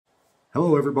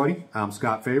Hello everybody, I'm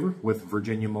Scott Favor with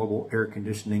Virginia Mobile Air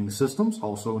Conditioning Systems,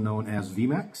 also known as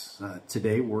VMAX.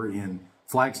 Today we're in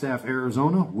Flagstaff,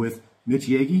 Arizona with Mitch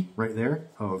Yagi right there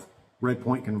of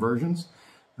Redpoint Conversions.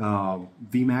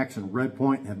 VMAX and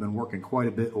Redpoint have been working quite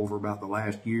a bit over about the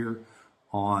last year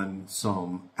on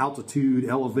some altitude,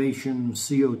 elevation,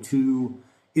 CO2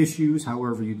 issues,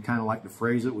 however you'd kind of like to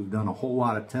phrase it. We've done a whole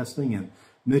lot of testing, and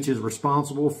Mitch is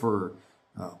responsible for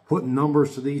putting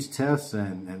numbers to these tests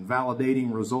and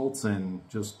validating results and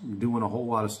just doing a whole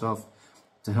lot of stuff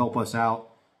to help us out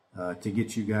to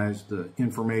get you guys the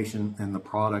information and the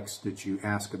products that you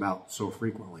ask about so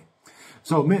frequently.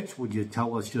 So Mitch, would you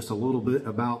tell us just a little bit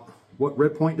about what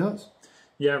Redpoint does?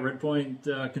 Yeah,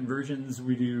 Redpoint Conversions,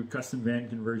 we do custom van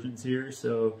conversions here.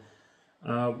 So,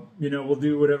 we'll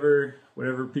do whatever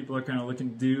people are kind of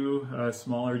looking to do,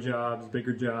 smaller jobs,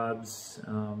 bigger jobs.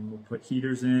 We'll put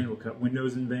heaters in, we'll cut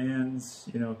windows in vans,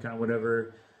 kind of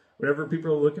whatever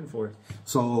people are looking for.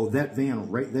 So that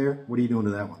van right there, what are you doing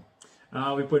to that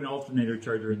one? We put an alternator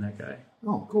charger in that guy.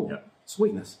 Oh, cool. Yep.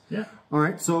 Sweetness. Yeah. All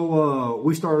right, so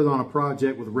we started on a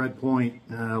project with Redpoint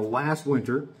last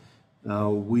winter.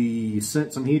 We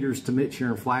sent some heaters to Mitch here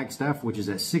in Flagstaff, which is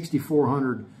at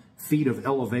 6,400 feet of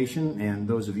elevation, and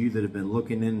those of you that have been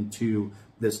looking into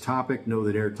this topic know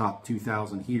that Airtop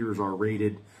 2000 heaters are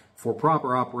rated for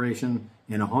proper operation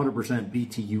and 100%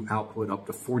 BTU output up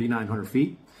to 4,900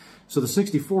 feet. So the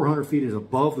 6,400 feet is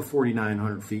above the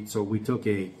 4,900 feet, so we took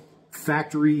a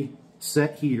factory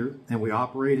set heater and we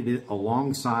operated it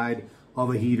alongside of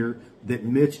a heater that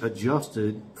Mitch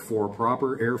adjusted for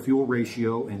proper air-fuel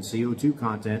ratio and CO2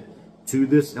 content to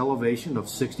this elevation of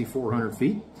 6,400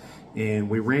 feet. And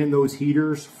we ran those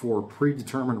heaters for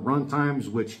predetermined run times,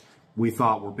 which we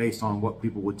thought were based on what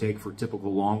people would take for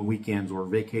typical long weekends or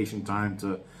vacation time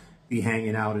to be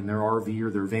hanging out in their RV or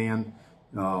their van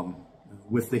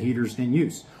with the heaters in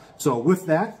use. So with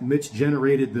that, Mitch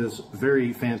generated this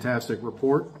very fantastic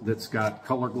report that's got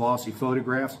color glossy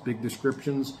photographs, big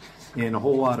descriptions, and a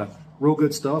whole lot of real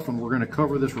good stuff. And we're going to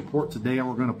cover this report today, and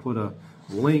we're going to put a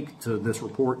link to this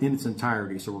report in its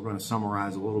entirety. So we're going to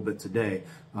summarize a little bit today,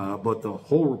 but the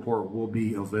whole report will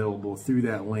be available through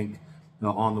that link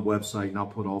on the website, and I'll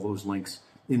put all those links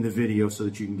in the video so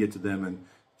that you can get to them and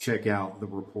check out the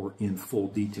report in full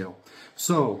detail.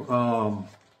 So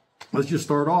let's just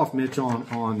start off, Mitch,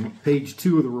 on page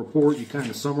 2 of the report. You kind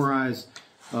of summarize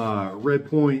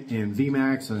Redpoint and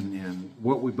VMAX and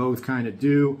what we both kind of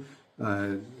do.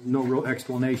 No real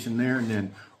explanation there. And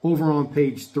then over on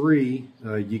page 3,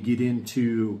 you get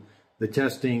into the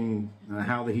testing,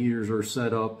 how the heaters are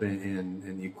set up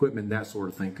and the equipment, that sort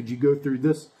of thing. Could you go through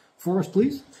this for us,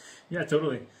 please? Yeah,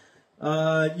 totally.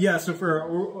 So for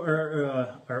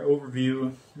our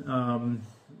overview,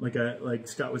 like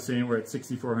Scott was saying, we're at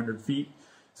 6,400 feet.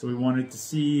 So we wanted to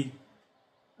see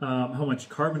how much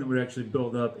carbon would actually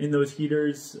build up in those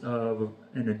heaters of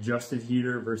an adjusted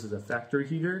heater versus a factory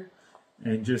heater,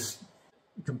 and just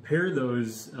compare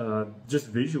those just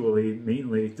visually,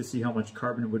 mainly to see how much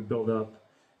carbon would build up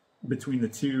between the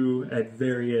two at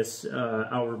various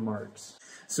hour marks.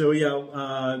 So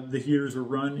yeah, the heaters were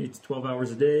run, it's 12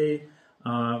 hours a day.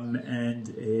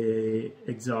 And a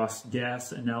exhaust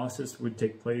gas analysis would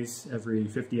take place every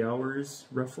 50 hours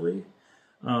roughly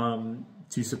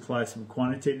to supply some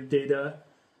quantitative data,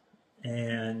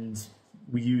 and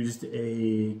we used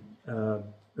a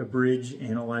bridge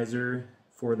analyzer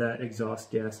for that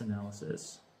exhaust gas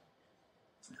analysis.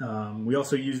 We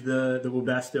also used the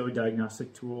Webasto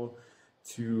diagnostic tool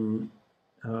to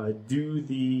do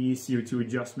the CO2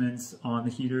 adjustments on the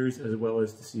heaters, as well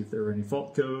as to see if there were any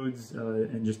fault codes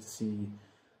and just to see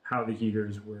how the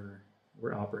heaters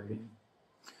were operating.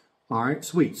 All right,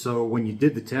 sweet. So when you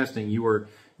did the testing,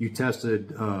 you tested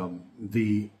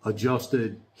the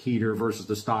adjusted heater versus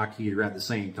the stock heater at the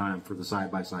same time for the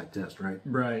side-by-side test, right?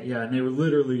 Right, yeah, and they were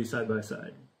literally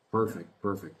side-by-side. Perfect,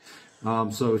 perfect.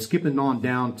 So skipping on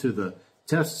down to the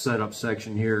test setup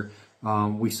section here,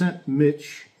 we sent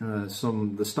Mitch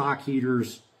the stock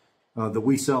heaters that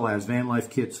we sell as van life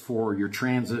kits for your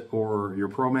Transit or your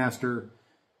ProMaster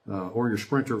or your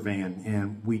Sprinter van.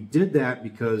 And we did that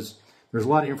because there's a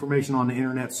lot of information on the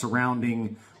internet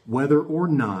surrounding whether or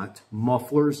not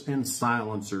mufflers and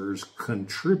silencers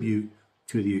contribute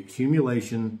to the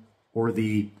accumulation or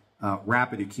the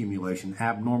rapid accumulation,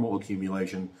 abnormal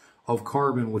accumulation of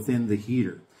carbon within the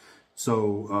heater.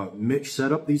 So Mitch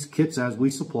set up these kits as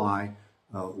we supply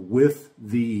with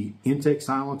the intake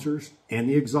silencers and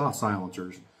the exhaust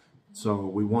silencers. So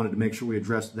we wanted to make sure we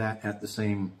addressed that at the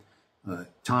same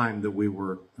time that we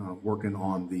were working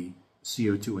on the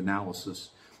CO2 analysis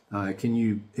Can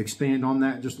you expand on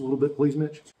that just a little bit, please,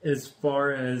 Mitch? As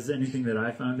far as anything that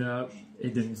I found out,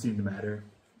 it didn't seem to matter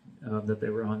that they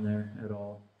were on there at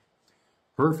all.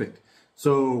 Perfect.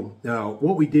 So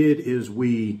what we did is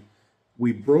we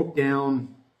broke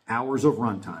down hours of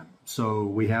runtime. So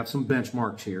we have some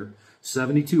benchmarks here.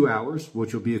 72 hours,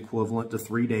 which will be equivalent to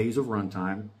 3 days of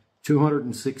runtime.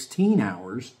 216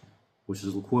 hours, which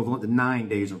is equivalent to 9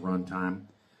 days of runtime.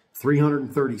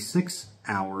 336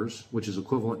 hours, which is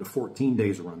equivalent to 14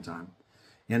 days of runtime.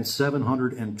 And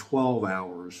 712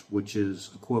 hours, which is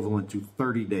equivalent to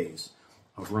 30 days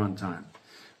of runtime.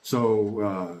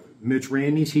 So Mitch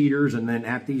ran these heaters, and then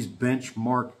at these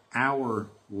benchmark hour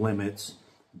limits,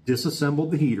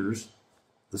 disassembled the heaters,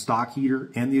 the stock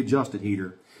heater and the adjusted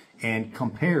heater, and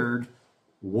compared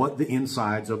what the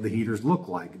insides of the heaters look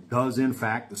like. Does, in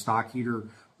fact, the stock heater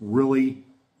really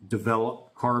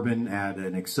develop carbon at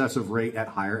an excessive rate at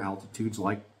higher altitudes,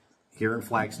 like here in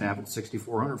Flagstaff at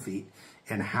 6,400 feet?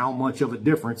 And how much of a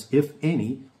difference, if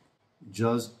any,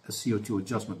 does a CO2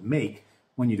 adjustment make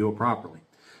when you do it properly?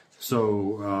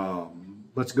 So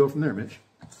let's go from there, Mitch.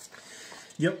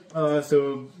 Yep.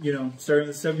 So, you know, starting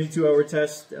with the 72-hour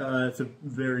test, it's a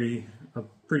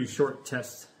pretty short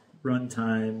test run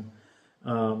time.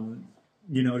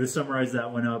 You know, to summarize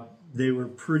that one up, they were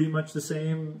pretty much the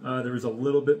same. There was a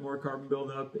little bit more carbon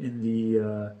buildup in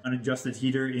the unadjusted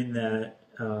heater in that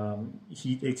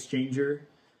heat exchanger.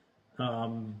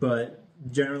 But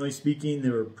generally speaking, they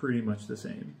were pretty much the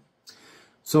same.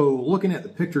 So looking at the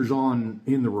pictures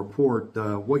in the report,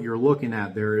 what you're looking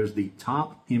at there is the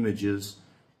top images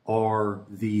are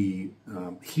the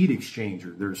heat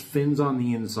exchanger. There's fins on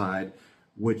the inside,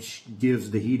 which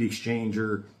gives the heat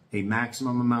exchanger a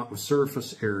maximum amount of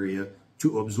surface area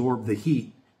to absorb the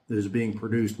heat that is being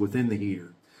produced within the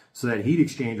heater. So that heat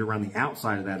exchanger around the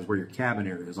outside of that is where your cabin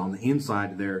area is. On the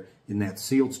inside there, in that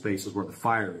sealed space, is where the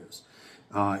fire is.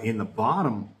 In the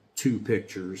bottom two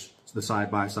pictures, the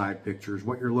side-by-side pictures,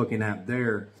 what you're looking at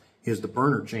there is the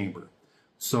burner chamber.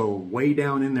 So way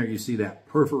down in there, you see that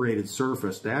perforated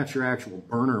surface. That's your actual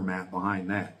burner mat behind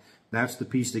that. That's the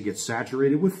piece that gets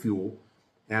saturated with fuel.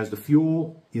 As the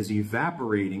fuel is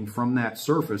evaporating from that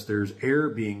surface, there's air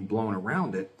being blown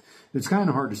around it. It's kind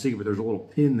of hard to see, but there's a little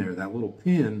pin there. That little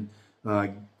pin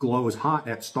glows hot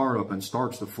at startup and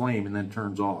starts the flame and then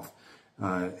turns off.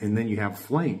 And then you have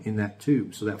flame in that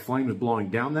tube. So that flame is blowing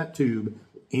down that tube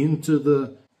into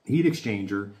the heat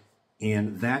exchanger,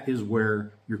 and that is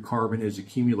where your carbon is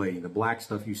accumulating. The black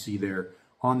stuff you see there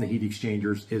on the heat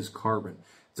exchangers is carbon.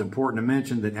 It's important to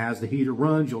mention that as the heater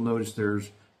runs, you'll notice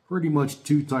there's pretty much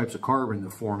two types of carbon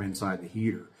that form inside the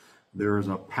heater. There is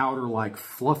a powder-like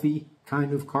fluffy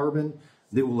kind of carbon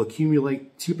that will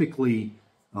accumulate typically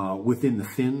within the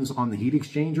fins on the heat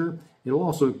exchanger. It'll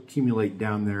also accumulate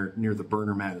down there near the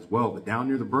burner mat as well. But down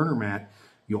near the burner mat,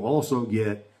 you'll also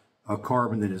get a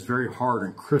carbon that is very hard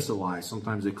and crystallized.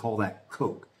 Sometimes they call that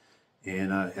coke.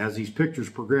 And as these pictures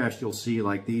progress, you'll see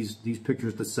like these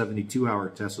pictures, the 72-hour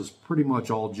test is pretty much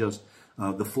all just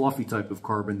the fluffy type of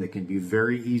carbon that can be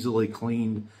very easily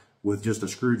cleaned with just a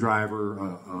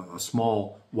screwdriver, a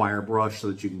small wire brush,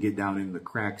 so that you can get down in the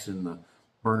cracks in the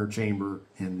burner chamber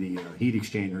and the heat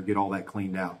exchanger, get all that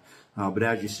cleaned out. But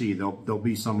as you see, there'll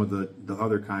be some of the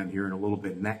other kind here in a little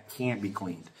bit, and that can't be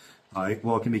cleaned.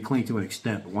 Well, it can be cleaned to an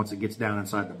extent, but once it gets down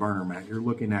inside the burner mat, you're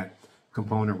looking at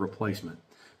component replacement.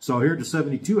 So here at the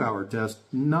 72-hour test,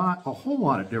 not a whole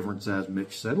lot of difference, as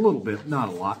Mitch said, a little bit, not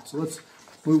a lot. So let's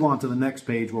move on to the next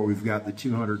page where we've got the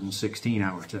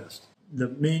 216-hour test. The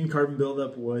main carbon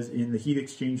buildup was in the heat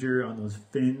exchanger on those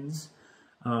fins.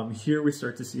 Here we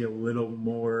start to see a little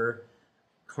more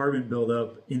carbon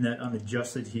buildup in that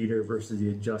unadjusted heater versus the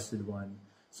adjusted one.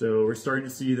 So we're starting to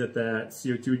see that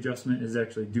CO2 adjustment is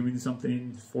actually doing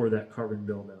something for that carbon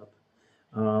buildup.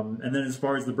 And then as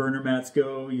far as the burner mats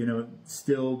go, you know,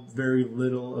 still very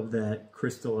little of that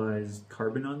crystallized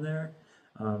carbon on there.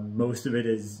 Most of it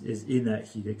is in that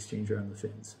heat exchanger on the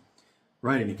fins.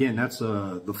 Right, and again, that's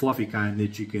the fluffy kind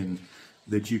that you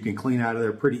can clean out of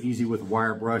there pretty easy with a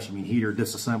wire brush. I mean, heater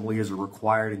disassembly is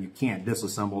required, and you can't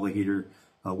disassemble the heater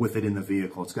with it in the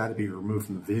vehicle. It's got to be removed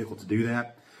from the vehicle to do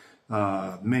that.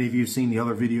 Many of you have seen the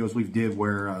other videos we've did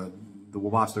where the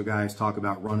Webasto guys talk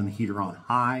about running the heater on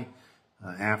high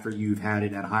after you've had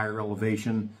it at higher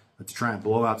elevation to try and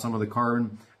blow out some of the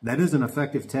carbon. That is an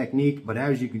effective technique, but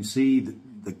as you can see,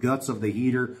 the guts of the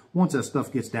heater, once that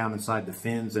stuff gets down inside the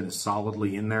fins and is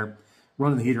solidly in there,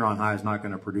 running the heater on high is not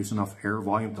going to produce enough air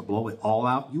volume to blow it all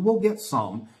out. You will get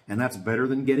some, and that's better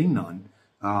than getting none,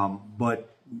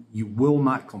 but you will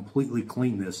not completely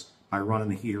clean this by running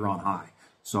the heater on high.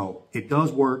 So it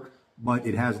does work, but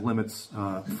it has limits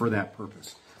for that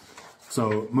purpose.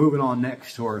 So moving on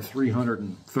next to our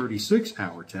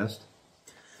 336-hour test.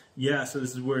 Yeah, so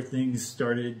this is where things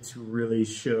started to really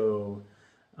show.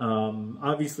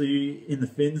 Obviously, in the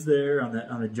fins there,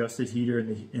 on adjusted heater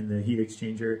in the heat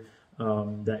exchanger,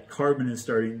 that carbon is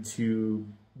starting to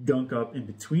gunk up in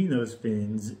between those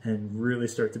fins and really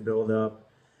start to build up.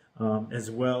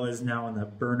 As well as now on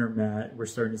that burner mat, we're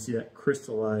starting to see that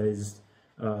crystallized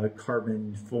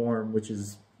carbon form, which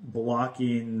is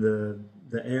blocking the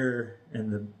air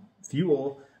and the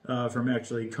fuel from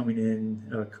actually coming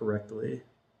in correctly.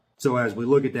 So as we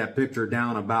look at that picture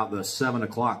down about the 7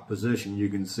 o'clock position, you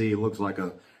can see it looks like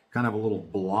a kind of a little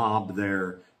blob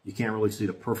there. You can't really see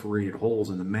the perforated holes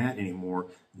in the mat anymore.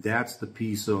 That's the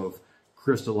piece of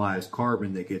crystallized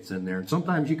carbon that gets in there. And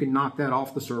sometimes you can knock that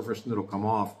off the surface and it'll come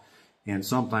off. And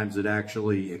sometimes it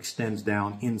actually extends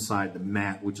down inside the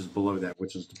mat, which is below that,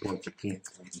 which is the part you can't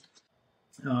clean.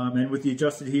 And with the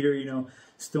adjusted heater, you know,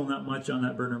 still not much on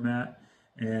that burner mat,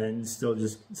 and still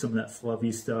just some of that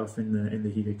fluffy stuff in the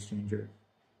heat exchanger.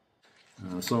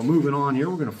 So moving on here,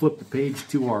 we're going to flip the page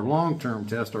to our long-term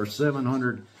test, our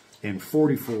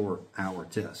 744-hour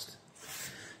test.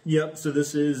 Yep, so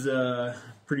this is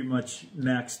pretty much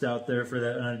maxed out there for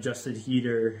that unadjusted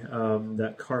heater.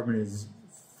 That carbon is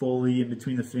fully in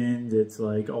between the fins. It's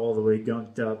like all the way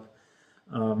gunked up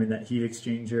in that heat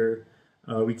exchanger.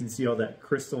 We can see all that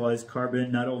crystallized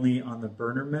carbon not only on the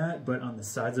burner mat but on the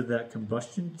sides of that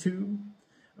combustion tube,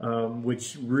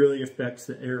 which really affects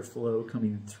the airflow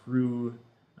coming through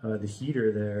the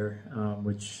heater there,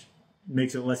 which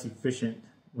makes it less efficient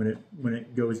when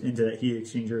it goes into that heat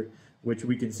exchanger, which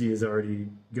we can see is already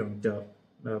gunked up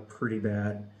pretty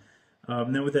bad.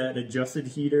 Then with that adjusted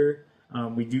heater,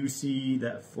 we do see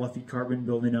that fluffy carbon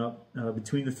building up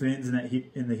between the fins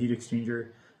and the heat exchanger,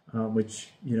 which,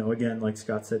 you know, again, like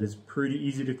Scott said, is pretty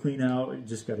easy to clean out. You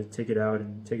just got to take it out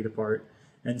and take it apart.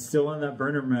 And still on that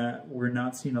burner mat, we're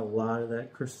not seeing a lot of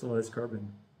that crystallized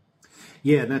carbon.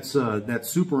 Yeah, that's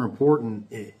super important.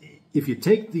 If you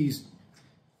take these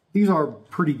are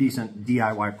pretty decent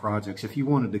DIY projects. If you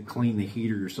wanted to clean the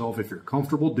heater yourself, if you're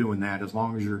comfortable doing that, as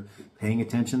long as you're paying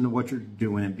attention to what you're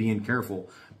doing and being careful,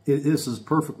 this is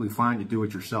perfectly fine to do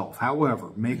it yourself.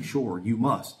 However, make sure you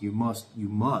must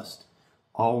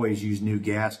always use new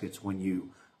gaskets when you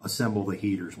assemble the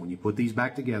heaters. When you put these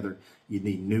back together, you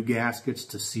need new gaskets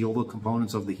to seal the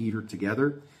components of the heater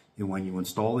together. And when you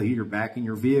install the heater back in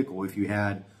your vehicle, if you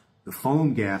had the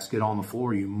foam gasket on the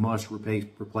floor, you must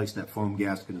replace that foam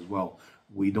gasket as well.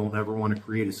 We don't ever want to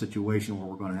create a situation where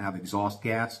we're going to have exhaust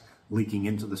gas leaking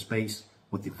into the space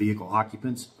with the vehicle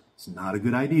occupants. It's not a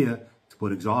good idea to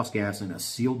put exhaust gas in a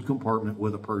sealed compartment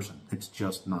with a person. It's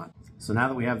just not. So now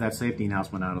that we have that safety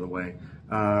announcement out of the way,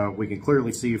 we can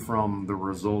clearly see from the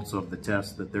results of the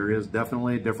test that there is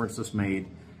definitely a difference that's made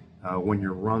when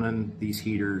you're running these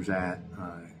heaters at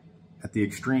the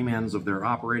extreme ends of their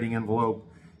operating envelope.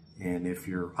 And if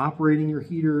you're operating your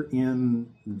heater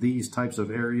in these types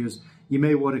of areas, you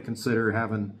may want to consider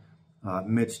having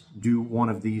Mitch do one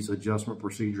of these adjustment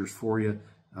procedures for you.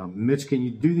 Mitch, can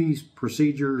you do these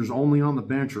procedures only on the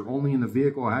bench or only in the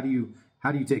vehicle? How do you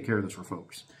take care of this for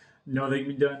folks? No, they can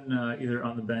be done either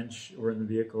on the bench or in the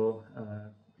vehicle.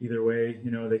 Either way, you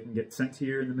know, they can get sent to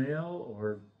you in the mail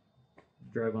or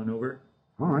drive on over.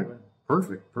 All right,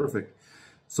 perfect.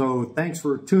 So thanks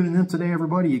for tuning in today,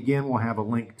 everybody. Again, we'll have a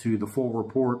link to the full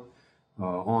report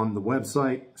on the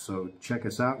website. So check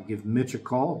us out. Give Mitch a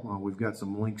call. We've got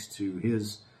some links to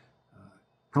his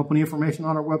company information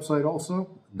on our website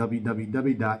also,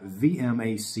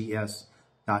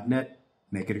 www.vmacs.net.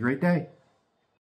 Make it a great day.